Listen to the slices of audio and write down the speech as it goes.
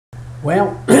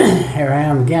Well, here I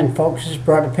am again, folks. This is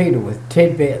Brother Peter with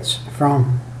tidbits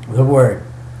from the Word.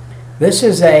 This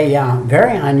is a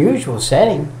very unusual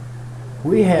setting.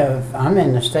 I'm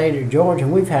in the state of Georgia,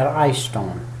 and we've had an ice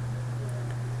storm.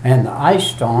 And the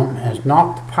ice storm has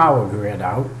knocked the power grid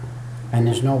out, and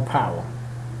there's no power.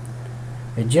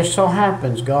 It just so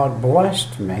happens God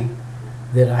blessed me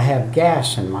that I have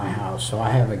gas in my house. So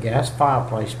I have a gas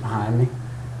fireplace behind me,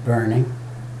 burning.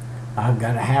 I've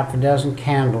got a half a dozen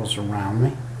candles around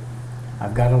me.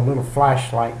 I've got a little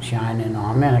flashlight shining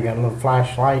on me, and I got a little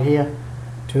flashlight here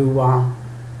to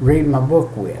read my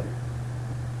book with.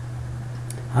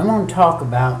 I'm going to talk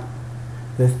about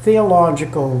the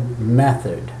theological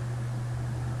method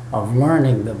of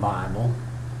learning the Bible,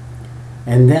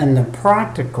 and then the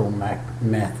practical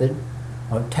method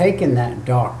of taking that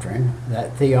doctrine,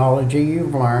 that theology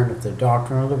you've learned of the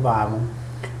doctrine of the Bible,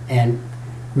 and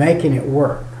making it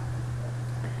work.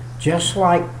 Just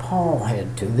like Paul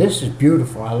had to. This is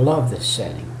beautiful. I love this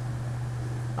setting.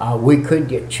 We could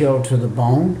get chilled to the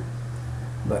bone,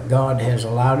 but God has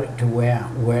allowed it to where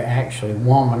we're actually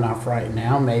warm enough right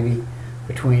now. Maybe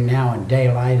between now and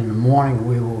daylight in the morning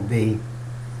we will be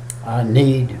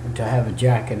need to have a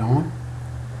jacket on.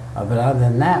 But other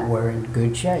than that, we're in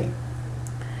good shape.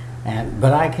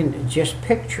 But I can just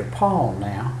picture Paul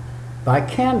now by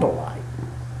candlelight.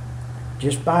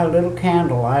 Just by a little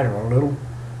candlelight or a little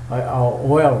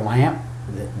oil lamp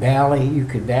that you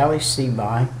could barely see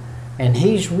by, and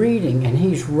he's reading and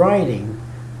he's writing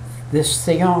this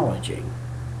theology.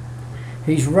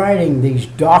 He's writing these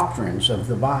doctrines of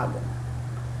the Bible.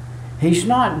 He's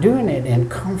not doing it in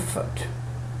comfort.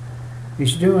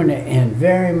 He's doing it in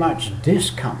very much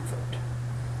discomfort.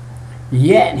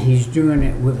 Yet he's doing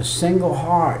it with a single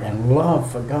heart and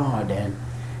love for God,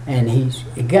 and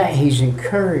he's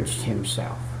encouraged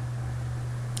himself.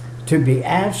 To be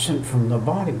absent from the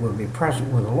body will be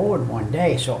present with the Lord one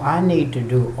day. So I need to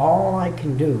do all I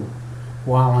can do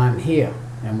while I'm here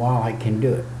and while I can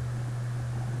do it.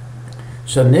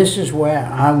 So this is where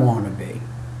I want to be.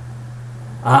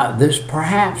 There's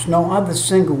perhaps no other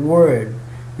single word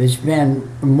that's been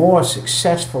more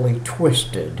successfully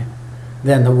twisted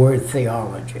than the word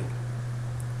theology.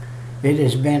 It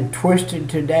has been twisted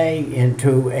today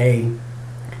into a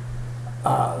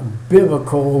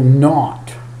biblical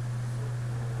knot.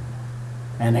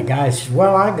 And the guy says,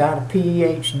 well, I got a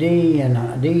PhD and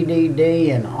a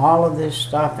DDD and all of this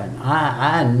stuff, and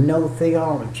I know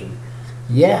theology.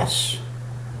 Yes,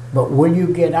 but will you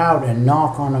get out and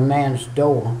knock on a man's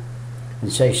door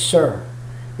and say, sir,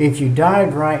 if you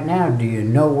died right now, do you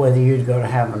know whether you'd go to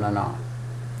heaven or not?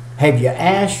 Have you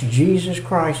asked Jesus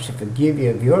Christ to forgive you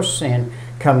of your sin,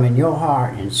 come in your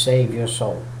heart, and save your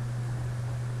soul?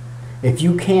 If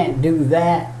you can't do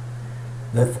that,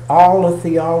 all the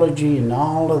theology and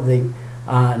all of the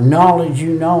knowledge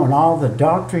you know and all the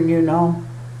doctrine you know,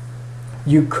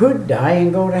 you could die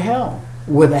and go to hell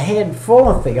with a head full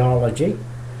of theology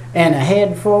and a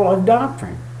head full of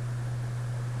doctrine.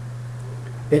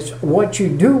 It's what you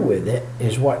do with it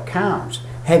is what counts.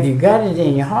 Have you got it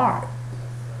in your heart?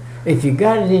 If you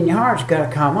got it in your heart, it's got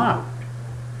to come out.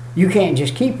 You can't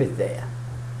just keep it there.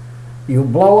 You'll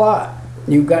blow up.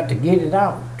 You've got to get it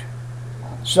out.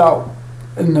 So,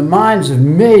 in the minds of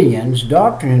millions,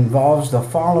 doctrine involves the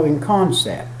following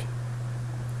concept.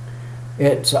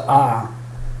 It's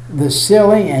the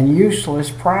silly and useless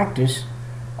practice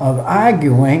of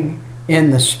arguing in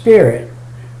the spirit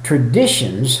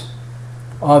traditions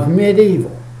of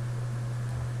medieval.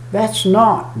 That's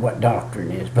not what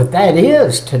doctrine is, but that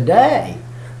is today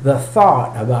the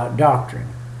thought about doctrine.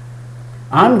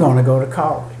 I'm going to go to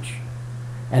college,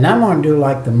 and I'm going to do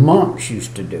like the monks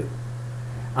used to do.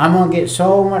 I'm going to get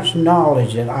so much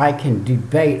knowledge that I can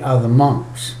debate other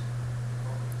monks,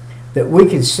 that we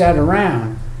can sit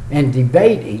around and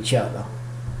debate each other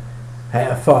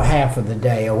for half of the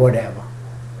day or whatever.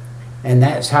 And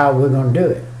that's how we're going to do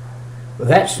it. But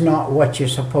that's not what you're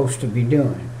supposed to be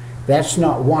doing. That's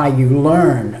not why you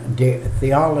learn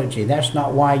theology. That's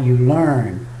not why you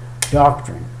learn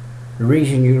doctrine. The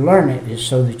reason you learn it is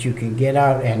so that you can get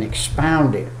out and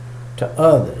expound it to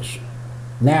others.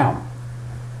 Now,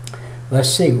 let's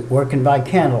see, working by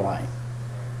candlelight.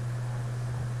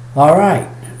 All right,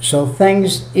 so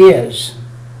things is,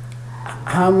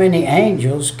 how many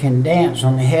angels can dance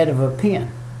on the head of a pin?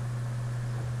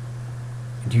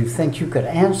 Do you think you could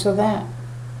answer that?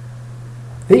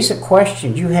 These are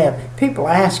questions you have. People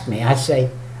ask me, I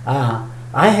say, I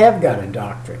have got a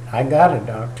doctorate. I got a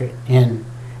doctorate in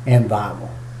Bible.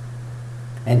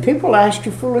 And people ask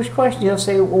you foolish questions. They'll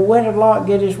say, well, where did Lot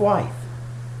get his wife?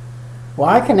 Well,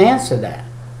 I can answer that.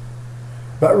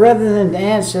 But rather than to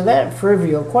answer that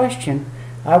trivial question,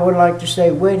 I would like to say,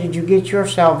 where did you get your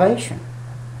salvation?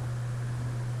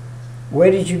 Where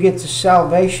did you get the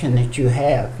salvation that you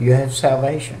have? You have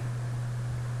salvation.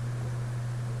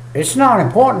 It's not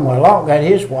important where Lot got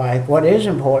his wife. What is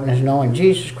important is knowing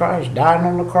Jesus Christ died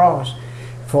on the cross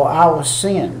for our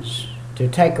sins, to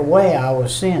take away our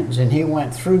sins, and he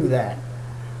went through that,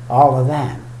 all of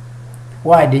that.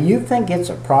 Why, do you think it's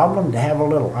a problem to have a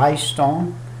little ice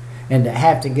storm and to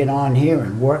have to get on here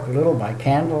and work a little by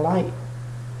candlelight?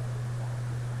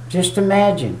 Just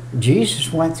imagine,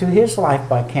 Jesus went through his life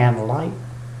by candlelight.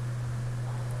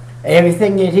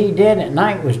 Everything that he did at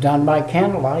night was done by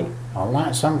candlelight,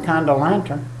 or some kind of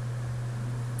lantern.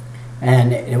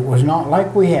 And it was not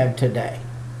like we have today.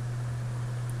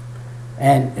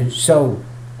 And so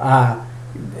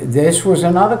this was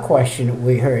another question that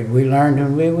we heard. We learned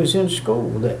when we was in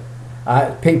school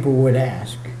that people would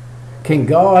ask, can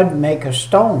God make a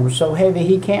stone so heavy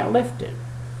he can't lift it?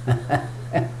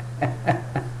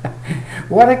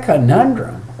 What a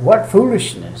conundrum. What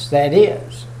foolishness that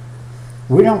is.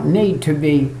 We don't need to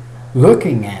be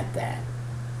looking at that.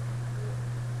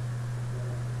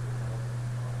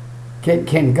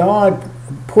 Can God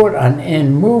put an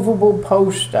immovable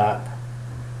post up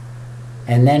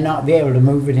and then not be able to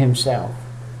move it himself?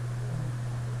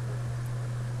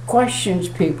 Questions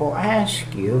people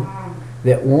ask you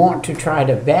that want to try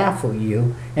to baffle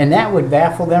you, and that would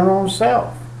baffle their own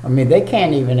self. I mean, they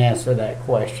can't even answer that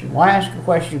question. Why ask a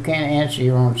question you can't answer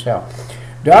your own self?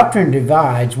 Doctrine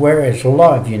divides, whereas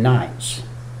love unites.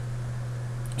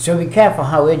 So be careful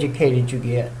how educated you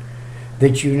get,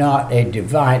 that you're not a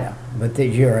divider, but that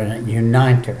you're a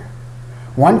uniter.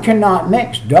 One cannot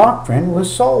mix doctrine with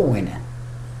soul winning.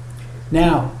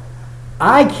 Now,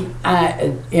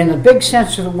 in a big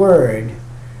sense of the word,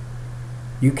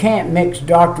 you can't mix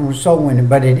doctrine with soul winning,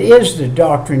 but it is the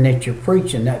doctrine that you're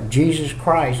preaching, that Jesus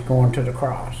Christ going to the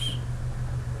cross.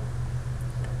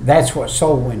 That's what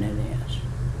soul winning is.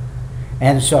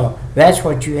 And so that's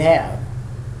what you have.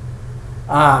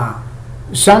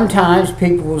 Sometimes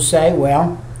people will say,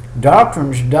 well,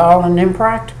 doctrine's dull and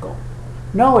impractical.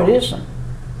 No, it isn't.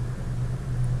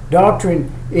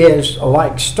 Doctrine is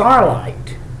like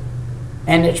starlight,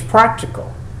 and it's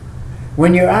practical.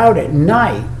 When you're out at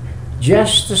night,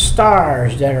 just the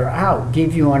stars that are out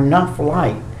give you enough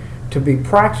light to be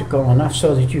practical enough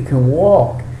so that you can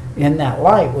walk in that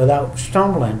light without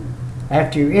stumbling.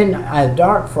 After you're in the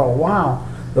dark for a while,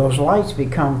 those lights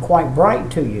become quite bright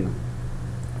to you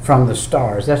from the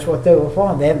stars. That's what they were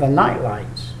for. They're the night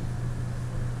lights.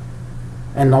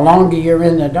 And the longer you're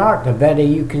in the dark, the better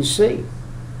you can see.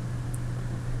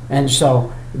 And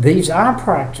so these are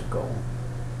practical.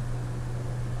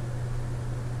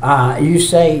 You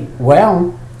say,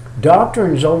 well,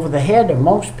 doctrine's over the head of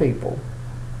most people.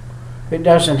 It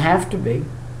doesn't have to be.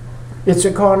 It's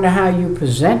according to how you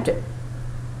present it.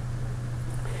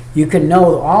 You can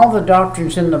know all the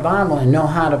doctrines in the Bible and know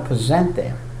how to present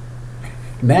them.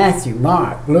 Matthew,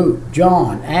 Mark, Luke,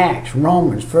 John, Acts,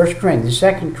 Romans, 1 Corinthians,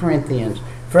 2 Corinthians,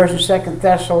 1 and 2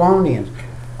 Thessalonians,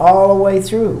 all the way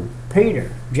through.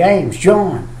 Peter, James,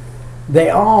 John. They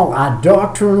all are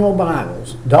doctrinal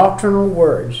Bibles, doctrinal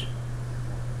words,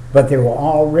 but they were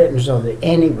all written so that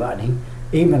anybody,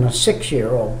 even a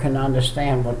 6-year-old, can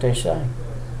understand what they say.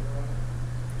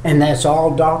 And that's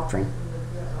all doctrine.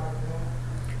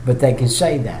 But they can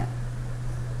say that.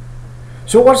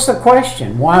 So what's the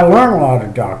question? Why learn a lot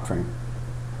of doctrine?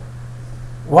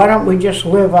 Why don't we just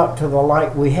live up to the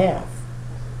light we have?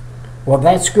 Well,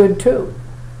 that's good too.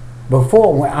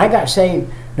 Before, when I got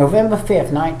saved November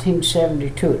 5th,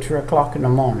 1972 at 3 o'clock in the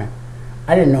morning,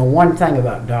 I didn't know one thing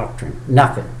about doctrine.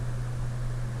 Nothing.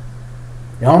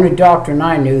 The only doctrine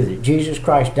I knew that Jesus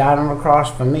Christ died on the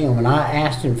cross for me, and when I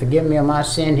asked him to forgive me of my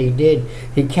sin, he did.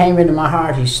 He came into my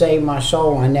heart. He saved my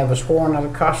soul. I never swore another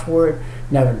cuss word,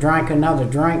 never drank another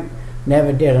drink,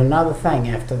 never did another thing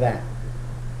after that.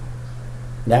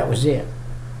 That was it.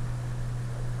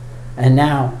 And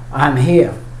now I'm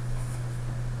here,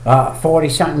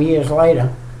 40-something years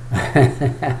later,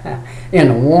 in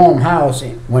a warm house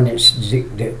when it's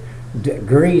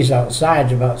degrees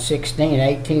outside, about 16,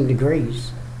 18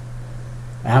 degrees.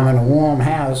 I'm in a warm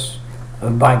house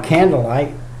by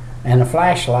candlelight and a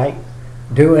flashlight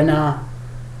doing an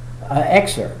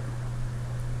excerpt.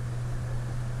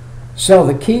 So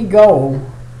the key goal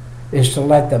is to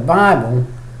let the Bible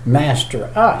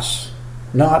master us,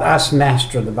 not us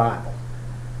master the Bible.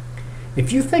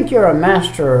 If you think you're a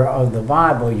master of the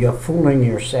Bible, you're fooling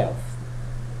yourself.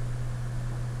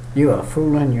 You are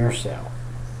fooling yourself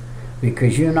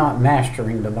because you're not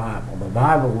mastering the Bible. The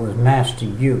Bible was master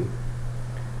you.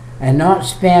 and not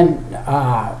spend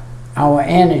our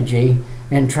energy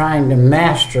in trying to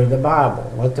master the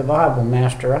Bible. Let the Bible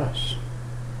master us.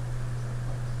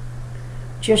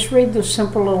 Just read the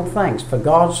simple little things. For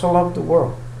God so loved the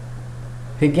world,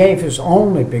 He gave His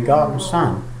only begotten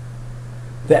Son,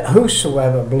 that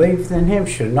whosoever believeth in Him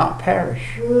should not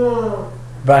perish,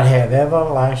 but have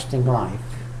everlasting life.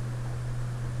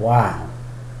 Wow.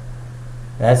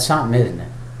 That's something, isn't it?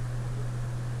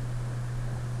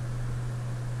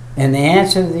 And the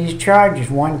answer to these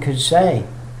charges, one could say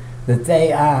that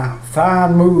they are far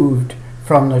moved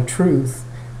from the truth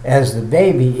as the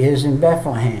baby is in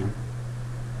Bethlehem.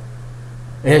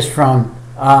 Is from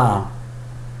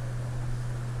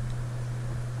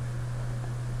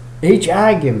each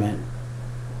argument.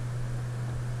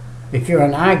 If you're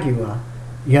an arguer,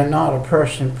 you're not a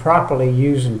person properly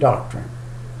using doctrine.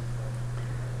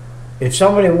 If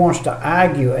somebody wants to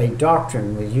argue a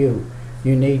doctrine with you,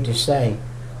 you need to say,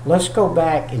 let's go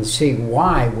back and see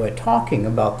why we're talking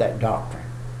about that doctrine.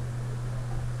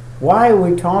 Why are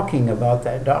we talking about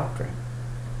that doctrine?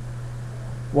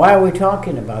 Why are we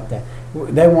talking about that?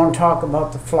 They want to talk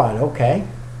about the flood. Okay.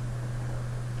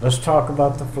 Let's talk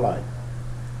about the flood.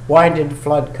 Why did the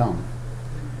flood come?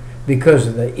 Because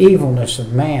of the evilness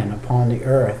of man upon the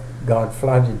earth. God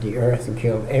flooded the earth and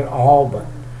killed all but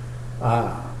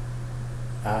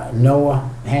Noah,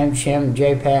 Ham, Shem,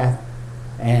 Japheth,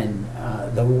 and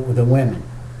the women.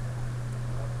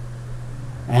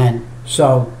 And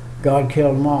so God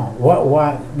killed them all.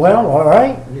 Why? Well, all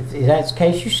right. If that's the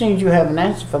case, you seem you have an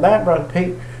answer for that, Brother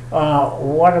Pete.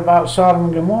 What about Sodom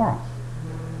and Gomorrah?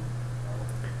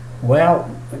 Well,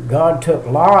 God took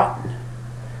Lot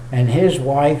and his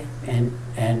wife and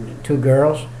 2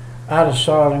 girls out of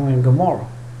Sodom and Gomorrah,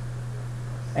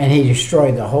 and He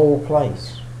destroyed the whole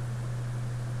place.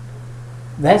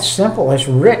 That's simple. It's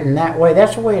written that way.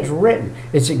 That's the way it's written.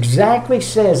 It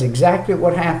says exactly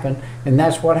what happened, and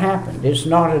that's what happened. It's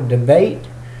not a debate.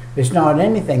 It's not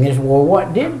anything. It's, well,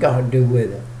 what did God do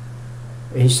with it?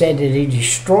 He said that He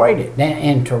destroyed it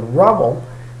into rubble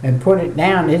and put it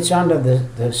down. It's under the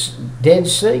Dead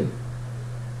Sea.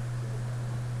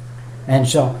 And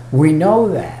so we know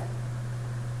that.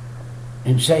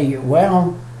 And say,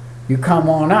 well, you come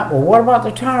on up. Well, what about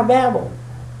the Tower of Babel?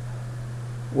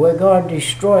 Where God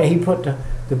destroyed, He put the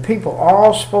people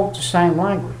all spoke the same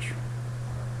language.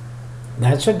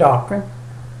 That's a doctrine.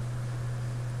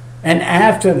 And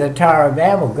after the Tower of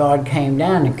Babel, God came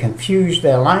down and confused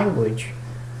their language.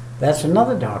 That's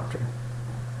another doctrine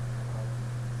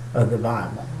of the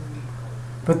Bible.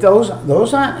 But those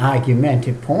aren't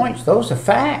argumentative points. Those are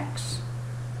facts.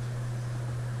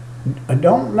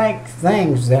 Don't make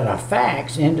things that are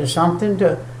facts into something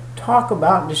to talk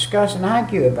about, discuss, and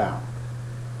argue about.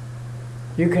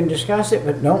 You can discuss it,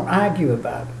 but don't argue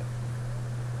about it.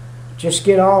 Just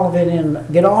get all of it in,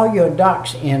 get all your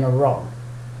ducks in a row.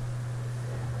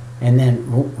 And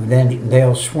then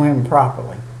they'll swim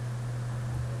properly.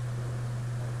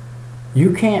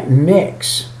 You can't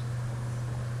mix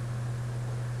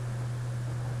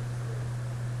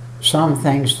some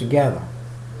things together.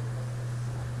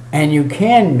 And you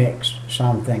can mix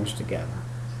some things together.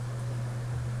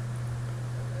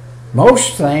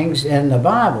 Most things in the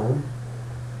Bible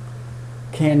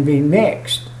can be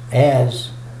mixed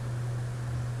as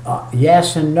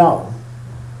yes and no.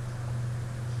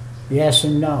 Yes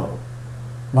and no.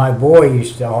 My boy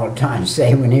used to all the time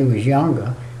say when he was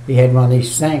younger, he had one of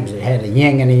these things that had a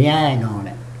yin and a yang on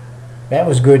it. That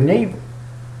was good and evil.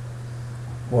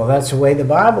 Well, that's the way the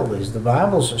Bible is. The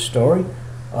Bible's a story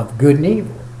of good and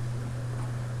evil.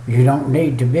 You don't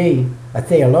need to be a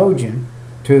theologian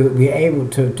to be able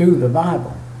to do the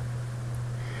Bible.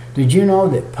 Did you know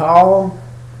that Paul,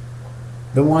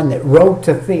 the one that wrote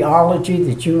the theology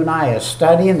that you and I are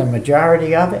studying, the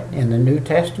majority of it in the New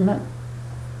Testament,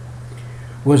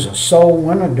 was a soul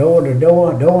winner, door to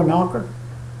door, door knocker?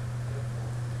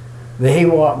 That he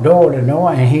walked door to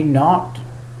door and he knocked,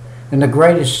 and the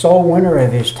greatest soul winner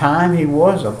of his time he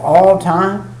was, of all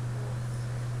time.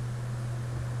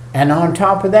 And on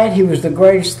top of that, he was the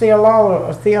greatest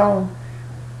theologian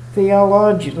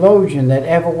that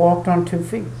ever walked on 2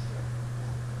 feet.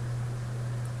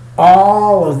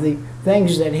 All of the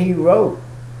things that he wrote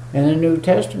in the New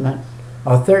Testament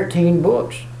are 13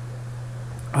 books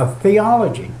of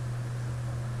theology.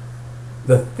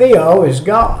 The theo is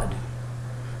God,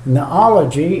 and the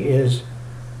ology is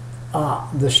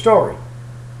the story.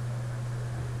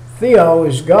 Theo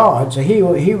is God, so he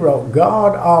wrote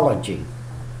Godology.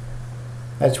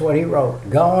 That's what he wrote,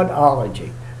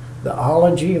 Godology, the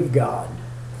ology of God,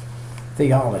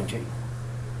 theology.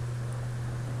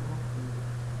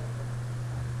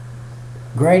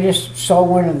 Greatest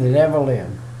soul winner that ever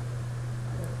lived.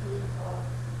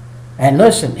 And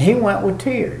listen, he went with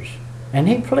tears. And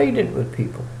he pleaded with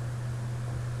people.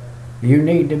 You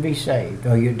need to be saved,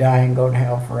 or you die and go to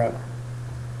hell forever.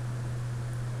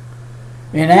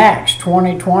 In Acts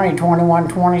 20, 21,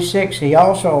 26, he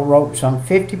also wrote some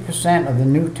 50% of the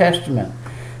New Testament,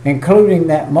 including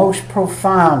that most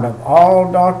profound of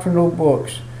all doctrinal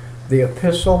books, the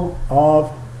Epistle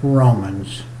of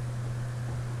Romans.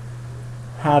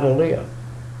 How to live.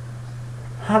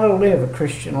 How to live a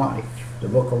Christian life, the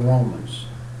book of Romans.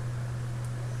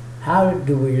 How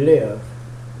do we live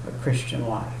a Christian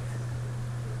life?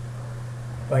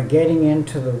 By getting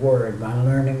into the Word, by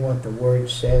learning what the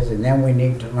Word says, and then we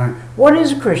need to learn, what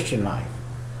is a Christian life?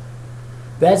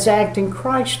 That's acting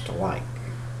Christ-like.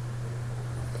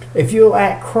 If you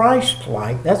act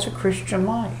Christ-like, that's a Christian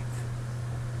life.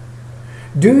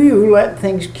 Do you let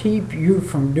things keep you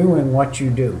from doing what you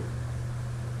do?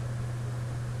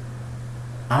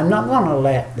 I'm not going to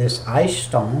let this ice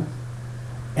storm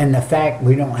and the fact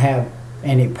we don't have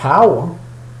any power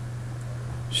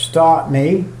stop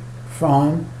me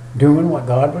from doing what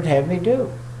God would have me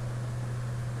do.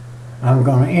 I'm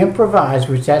going to improvise,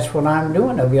 which that's what I'm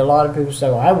doing. There'll be a lot of people say,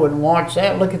 well, I wouldn't watch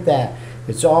that. Look at that.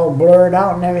 It's all blurred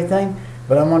out and everything.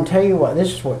 But I'm going to tell you what,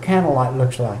 this is what candlelight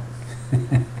looks like.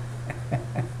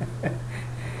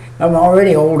 I'm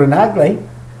already old and ugly.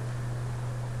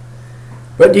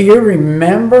 But do you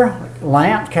remember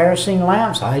lamps, kerosene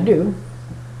lamps? I do.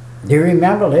 Do you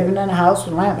remember living in a house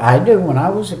with lamps? I do. When I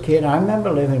was a kid, I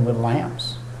remember living with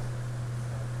lamps.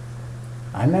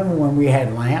 I remember when we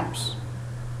had lamps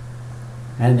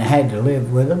and had to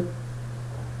live with them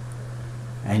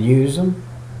and use them.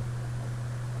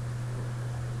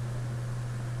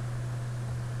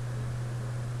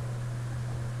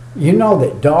 You know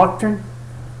that doctrine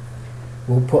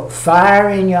will put fire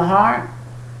in your heart,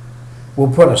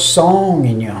 will put a song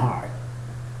in your heart.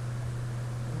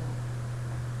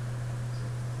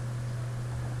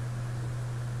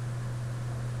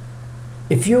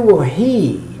 If you will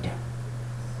heed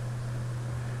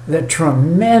the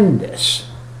tremendous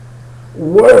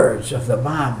words of the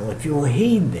Bible, if you will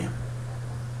heed them,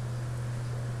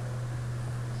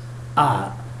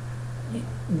 I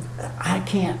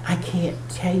can't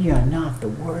tell you enough. The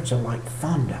words are like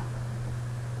thunder.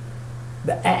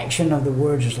 The action of the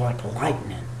words is like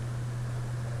lightning.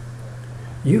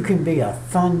 You can be a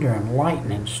thunder and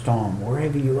lightning storm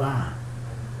wherever you are.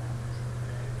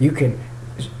 You can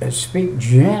speak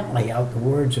gently out the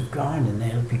words of God and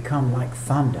they'll become like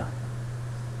thunder.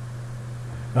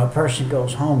 A person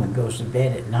goes home and goes to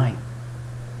bed at night,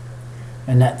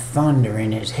 and that thunder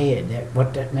in his head,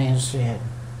 what that man said,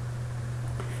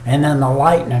 and then the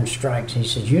lightning strikes. He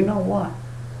says, you know what?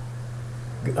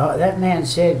 That man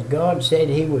said, God said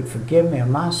he would forgive me of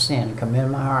my sin and come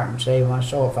in my heart and save my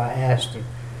soul if I asked him.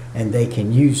 And they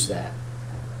can use that.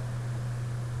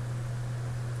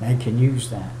 They can use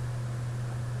that.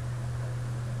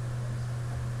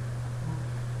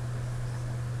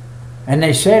 And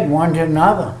they said one to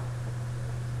another,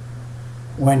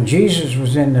 when Jesus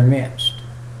was in the midst,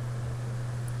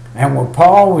 and when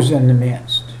Paul was in the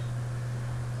midst,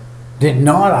 did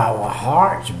not our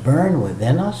hearts burn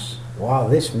within us while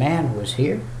this man was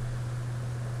here?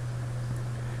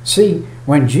 See,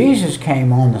 when Jesus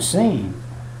came on the scene,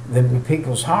 the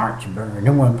people's hearts burned.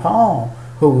 And when Paul,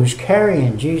 who was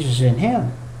carrying Jesus in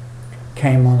him,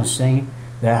 came on the scene,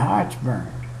 their hearts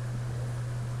burned.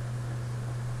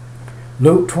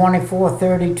 Luke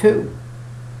 24:32.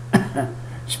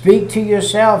 Speak to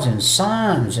yourselves in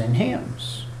psalms and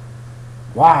hymns.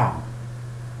 Wow.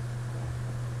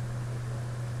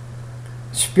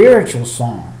 Spiritual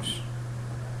songs.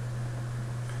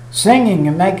 Singing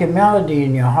and making melody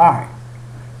in your heart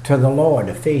to the Lord.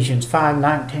 Ephesians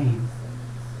 5:19.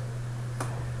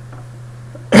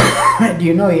 Do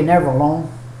you know you're never alone?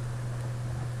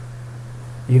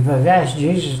 If you've asked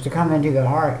Jesus to come into your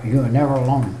heart, you are never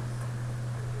alone.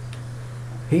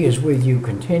 He is with you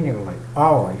continually,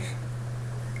 always,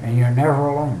 and you're never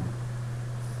alone.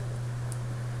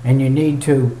 And you need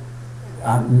to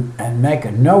and make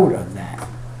a note of that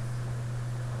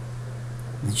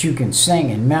you can sing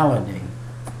in melody.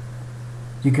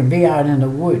 You can be out in the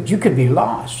woods. You could be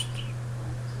lost.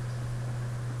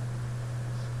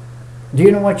 Do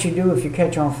you know what you do if you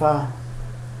catch on fire?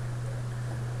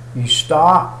 You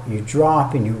stop, you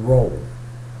drop, and you roll.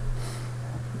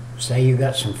 Say you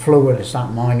got some fluid or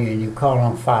something on you and you caught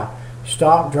on fire.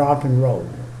 Stop, drop, and roll.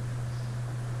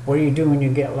 What do you do when you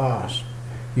get lost?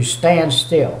 You stand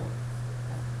still.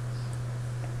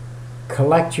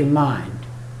 Collect your mind.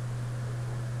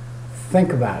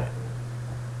 Think about it.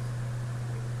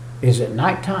 Is it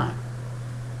nighttime?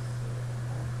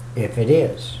 If it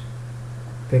is,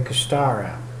 pick a star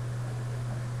out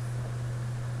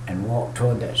and walk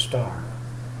toward that star.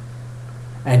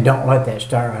 And don't let that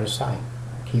star out of sight.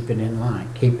 Keep it in line.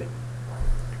 Keep it.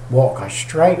 Walk a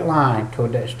straight line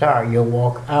toward that star. You'll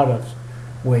walk out of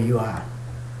where you are.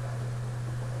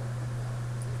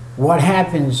 What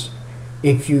happens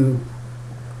if you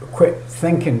quit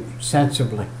thinking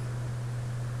sensibly?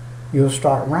 You'll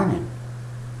start running.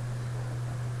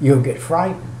 You'll get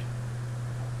frightened.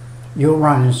 You'll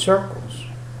run in circles.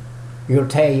 You'll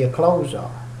tear your clothes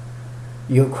off.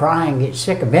 You'll cry and get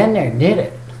sick. I've been there and did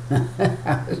it.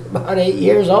 I was about 8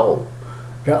 years old.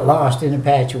 Got lost in a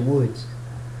patch of woods.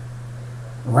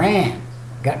 Ran.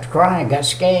 Got to crying. Got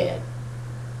scared.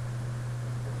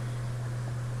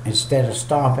 Instead of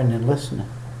stopping and listening.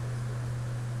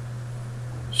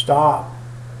 Stop.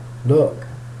 Look.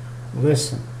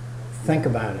 Listen. Think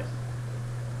about it.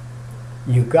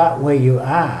 You got where you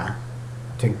are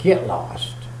to get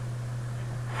lost.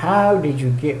 How did you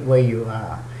get where you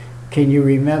are? Can you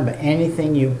remember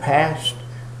anything you passed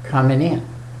coming in?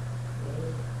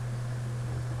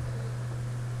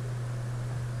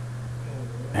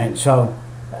 And so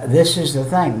this is the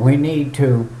thing. We need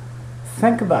to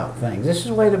think about things. This is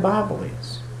the way the Bible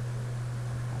is.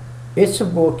 It's a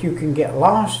book you can get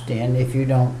lost in if you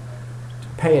don't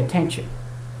pay attention.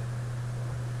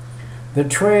 The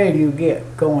trail you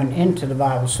get going into the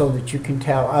Bible so that you can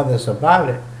tell others about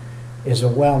it is a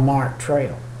well-marked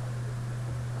trail.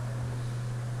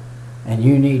 And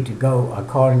you need to go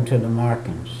according to the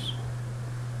markings.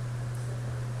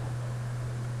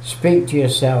 Speak to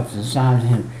yourselves in Psalms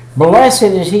 10. Blessed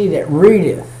is he that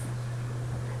readeth,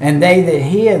 and they that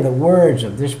hear the words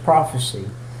of this prophecy,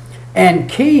 and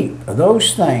keep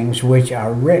those things which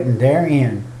are written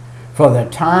therein, for the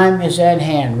time is at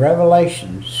hand.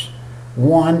 Revelations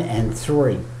 1 and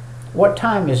 3. What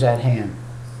time is at hand?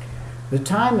 The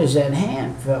time is at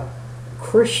hand for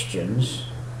Christians,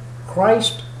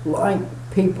 Christ-like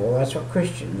people, that's what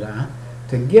Christians are,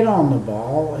 to get on the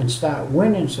ball and start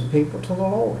winning some people to the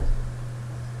Lord.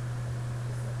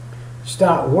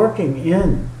 Start working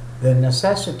in the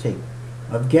necessity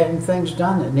of getting things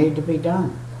done that need to be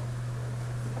done.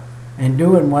 And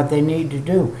doing what they need to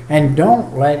do. And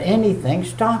don't let anything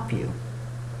stop you.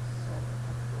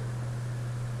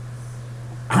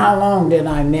 How long did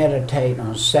I meditate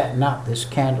on setting up this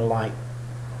candlelight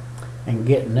and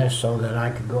getting this so that I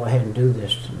could go ahead and do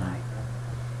this tonight?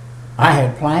 I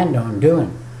had planned on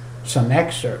doing some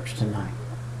excerpts tonight.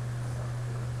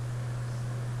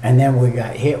 And then we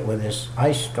got hit with this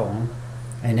ice storm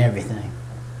and everything.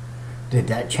 Did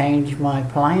that change my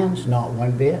plans? Not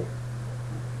one bit.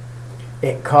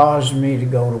 It caused me to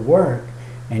go to work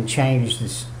and change the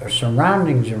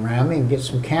surroundings around me and get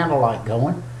some candlelight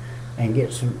going and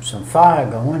get some fire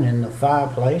going in the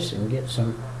fireplace and get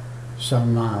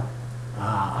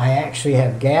I actually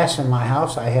have gas in my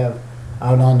house. I have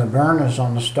out on the burners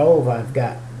on the stove, I've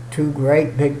got 2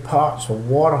 great big pots of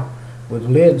water with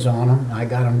lids on them. I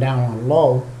got them down on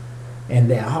low, and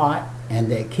they're hot,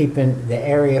 and they're keeping the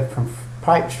area from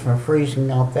pipes from freezing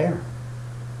out there.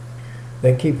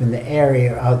 They're keeping the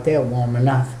area out there warm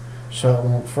enough so it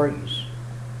won't freeze.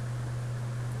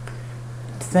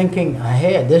 Thinking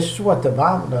ahead, this is what the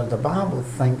Bible does. The Bible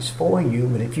thinks for you,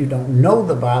 but if you don't know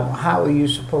the Bible, how are you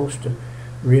supposed to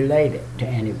relate it to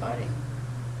anybody?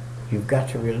 You've got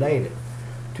to relate it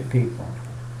to people.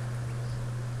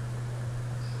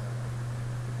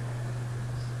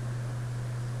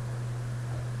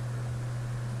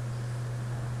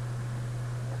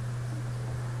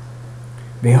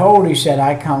 Behold, he said,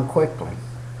 I come quickly.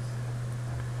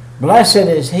 Blessed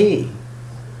is he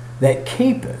that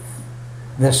keepeth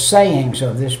the sayings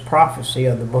of this prophecy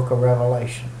of the book of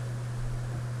Revelation.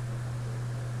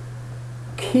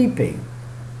 Keeping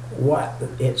what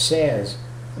it says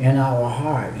in our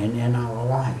heart and in our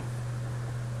life.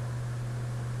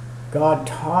 God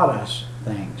taught us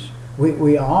things.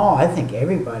 We all, I think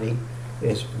everybody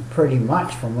is pretty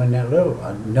much from when they're little,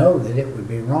 know that it would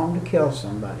be wrong to kill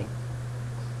somebody.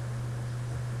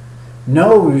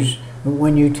 Knows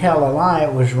when you tell a lie,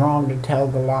 it was wrong to tell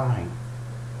the lie.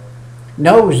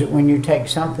 Knows that when you take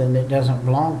something that doesn't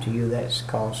belong to you, that's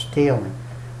called stealing,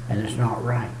 and it's not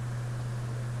right.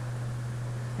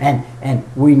 And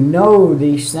we know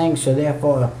these things, so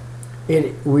therefore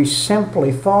we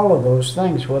simply follow those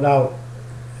things without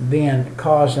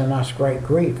causing us great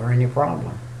grief or any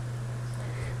problem.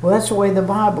 Well, that's the way the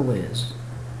Bible is.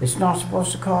 It's not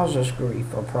supposed to cause us grief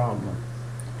or problem.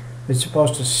 It's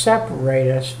supposed to separate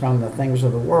us from the things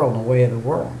of the world, the way of the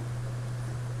world.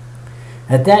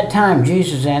 At that time,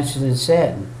 Jesus answered and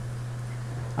said,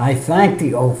 I thank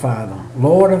thee, O Father,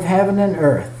 Lord of heaven and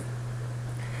earth,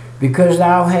 because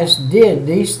thou hast hid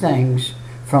these things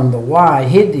from the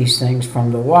wise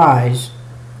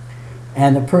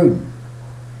and the prudent,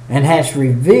 and hast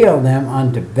revealed them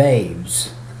unto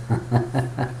babes.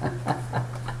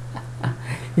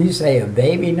 You say a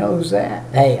baby knows that?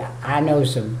 Hey, I know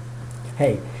some.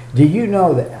 Hey, do you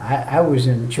know that I was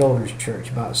in children's church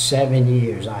about 7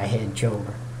 years? I had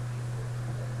children.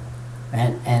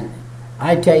 And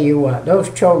I tell you what,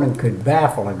 those children could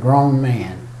baffle a grown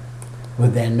man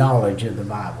with their knowledge of the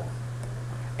Bible.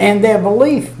 And their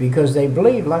belief, because they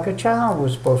believed like a child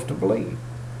was supposed to believe.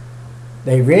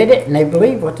 They read it and they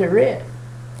believed what they read.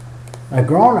 A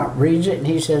grown-up reads it and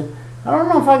he says, I don't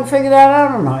know if I can figure that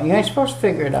out or not. You ain't supposed to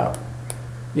figure it out.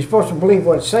 You're supposed to believe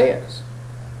what it says.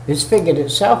 It's figured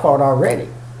itself out already.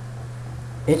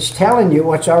 It's telling you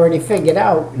what's already figured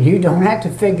out. You don't have to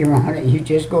figure on it. You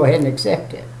just go ahead and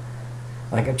accept it,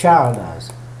 like a child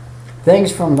does.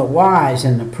 Things from the wise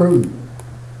and the prudent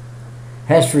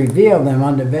hast revealed them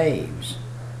unto babes.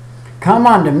 Come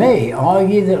unto me, all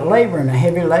ye that labor and are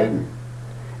heavy laden,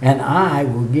 and I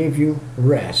will give you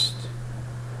rest.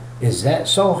 Is that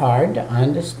so hard to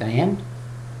understand?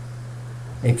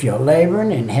 If you're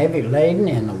laboring and heavy laden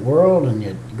in the world and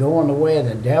you're going the way of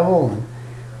the devil and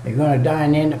you're going to die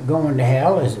and end up going to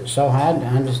hell, is it so hard to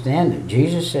understand that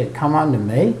Jesus said, come unto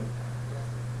me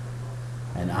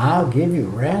and I'll give you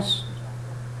rest?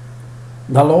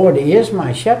 The Lord is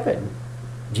my shepherd.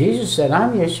 Jesus said,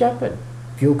 I'm your shepherd.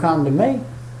 If you'll come to me,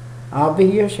 I'll be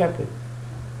your shepherd.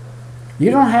 You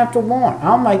don't have to want.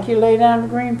 I'll make you lay down in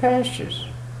green pastures.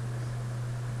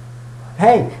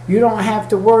 Hey, you don't have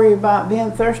to worry about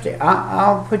being thirsty.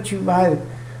 I'll put you by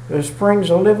the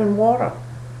springs of living water.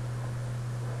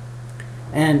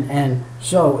 And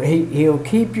so he'll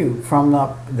keep you from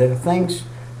the things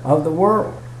of the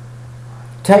world.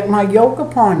 Take my yoke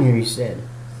upon you, he said,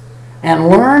 and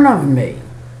learn of me.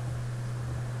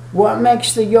 What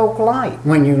makes the yoke light?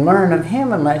 When you learn of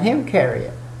him and let him carry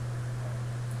it.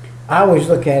 I always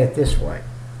look at it this way.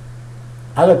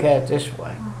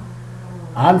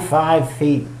 I'm 5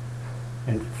 feet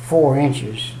and 4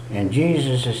 inches, and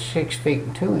Jesus is 6 feet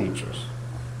and 2 inches.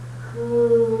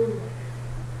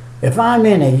 If I'm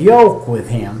in a yoke with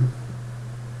him,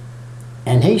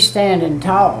 and he's standing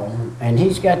tall, and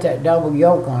he's got that double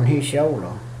yoke on his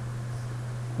shoulder,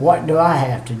 what do I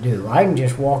have to do? I can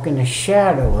just walk in the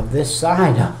shadow of this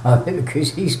side of it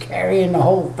because he's carrying the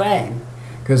whole thing,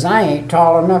 because I ain't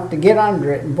tall enough to get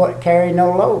under it and carry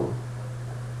no load.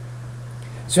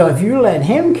 So if you let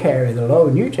him carry the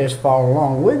load and you just follow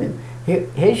along with him,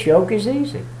 his yoke is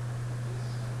easy.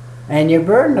 And your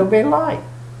burden will be light.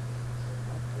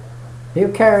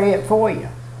 He'll carry it for you.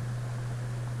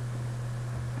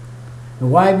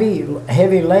 Why be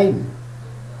heavy laden?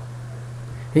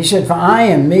 He said, for I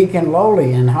am meek and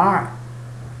lowly in heart,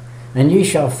 and ye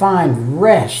shall find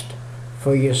rest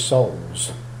for your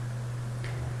souls.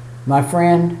 My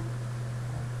friend,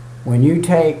 when you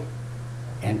take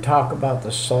and talk about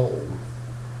the soul,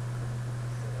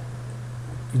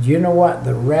 you know what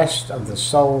the rest of the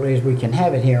soul is? We can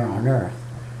have it here on earth,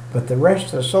 but the rest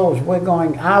of the soul is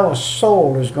our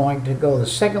soul is going to go, the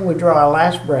second we draw our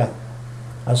last breath,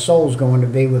 our soul's going to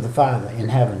be with the Father in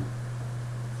heaven.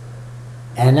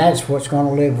 And that's what's going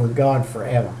to live with God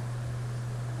forever.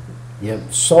 Your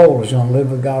soul is going to live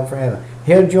with God forever.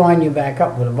 He'll join you back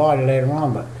up with the body later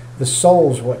on, but the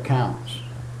soul's what counts.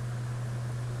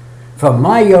 For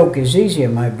my yoke is easy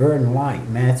and my burden light,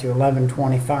 Matthew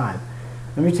 11:25.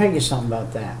 Let me tell you something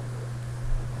about that.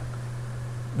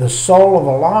 The soul of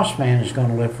a lost man is going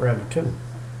to live forever too.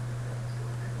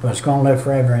 But it's going to live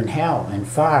forever in hell, in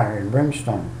fire, and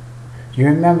brimstone. Do you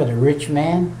remember the rich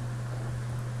man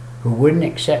who wouldn't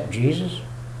accept Jesus?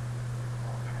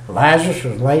 Lazarus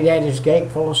was laid at his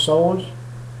gate full of sores.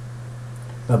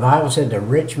 The Bible said the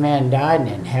rich man died, and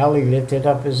in hell he lifted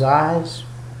up his eyes.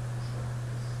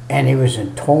 And he was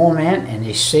in torment, and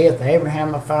he seeth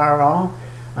Abraham afar off.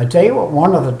 I tell you what,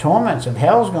 one of the torments of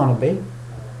hell is going to be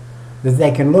that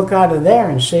they can look out of there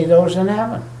and see those in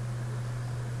heaven.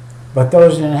 But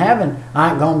those in heaven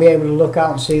aren't going to be able to look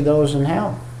out and see those in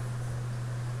hell.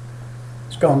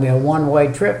 It's going to be a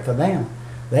one-way trip for them.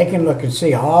 They can look and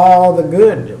see all the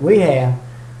good that we have,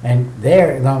 and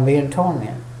they're going to be in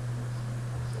torment.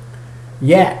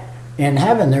 Yet, in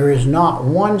heaven, there is not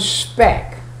one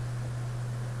speck,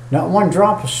 not one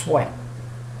drop of sweat,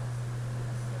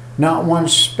 not one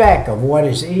speck of what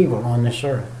is evil on this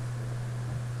earth.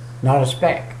 Not a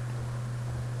speck.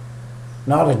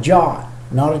 Not a jot.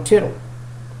 Not a tittle.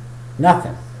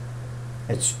 Nothing.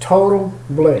 It's total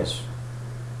bliss.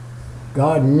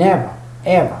 God never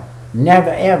ever, never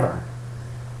ever.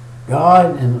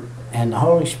 God and the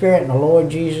Holy Spirit and the Lord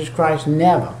Jesus Christ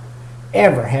never,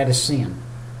 ever had a sin.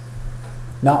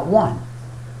 Not one.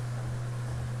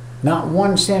 Not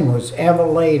one sin was ever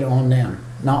laid on them.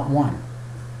 Not one.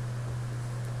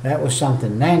 That was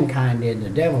something mankind did, the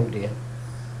devil did.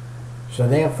 So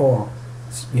therefore,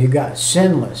 you got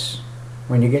sinless.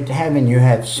 When you get to heaven, you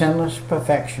have sinless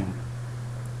perfection.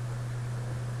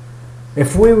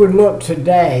 If we would look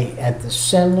today at the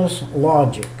sinless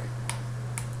logic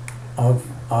of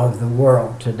the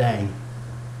world today,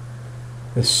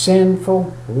 the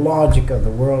sinful logic of the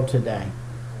world today,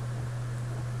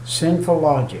 sinful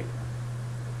logic,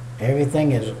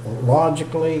 everything is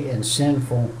logically and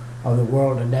sinful of the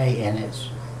world today, and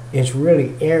it's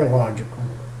really illogical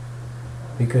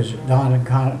because it's not in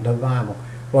the Bible.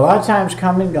 Well, our time's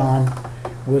come and gone.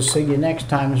 We'll see you next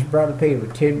time. It's Brother Peter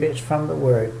with tidbits from the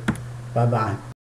Word. Bye-bye.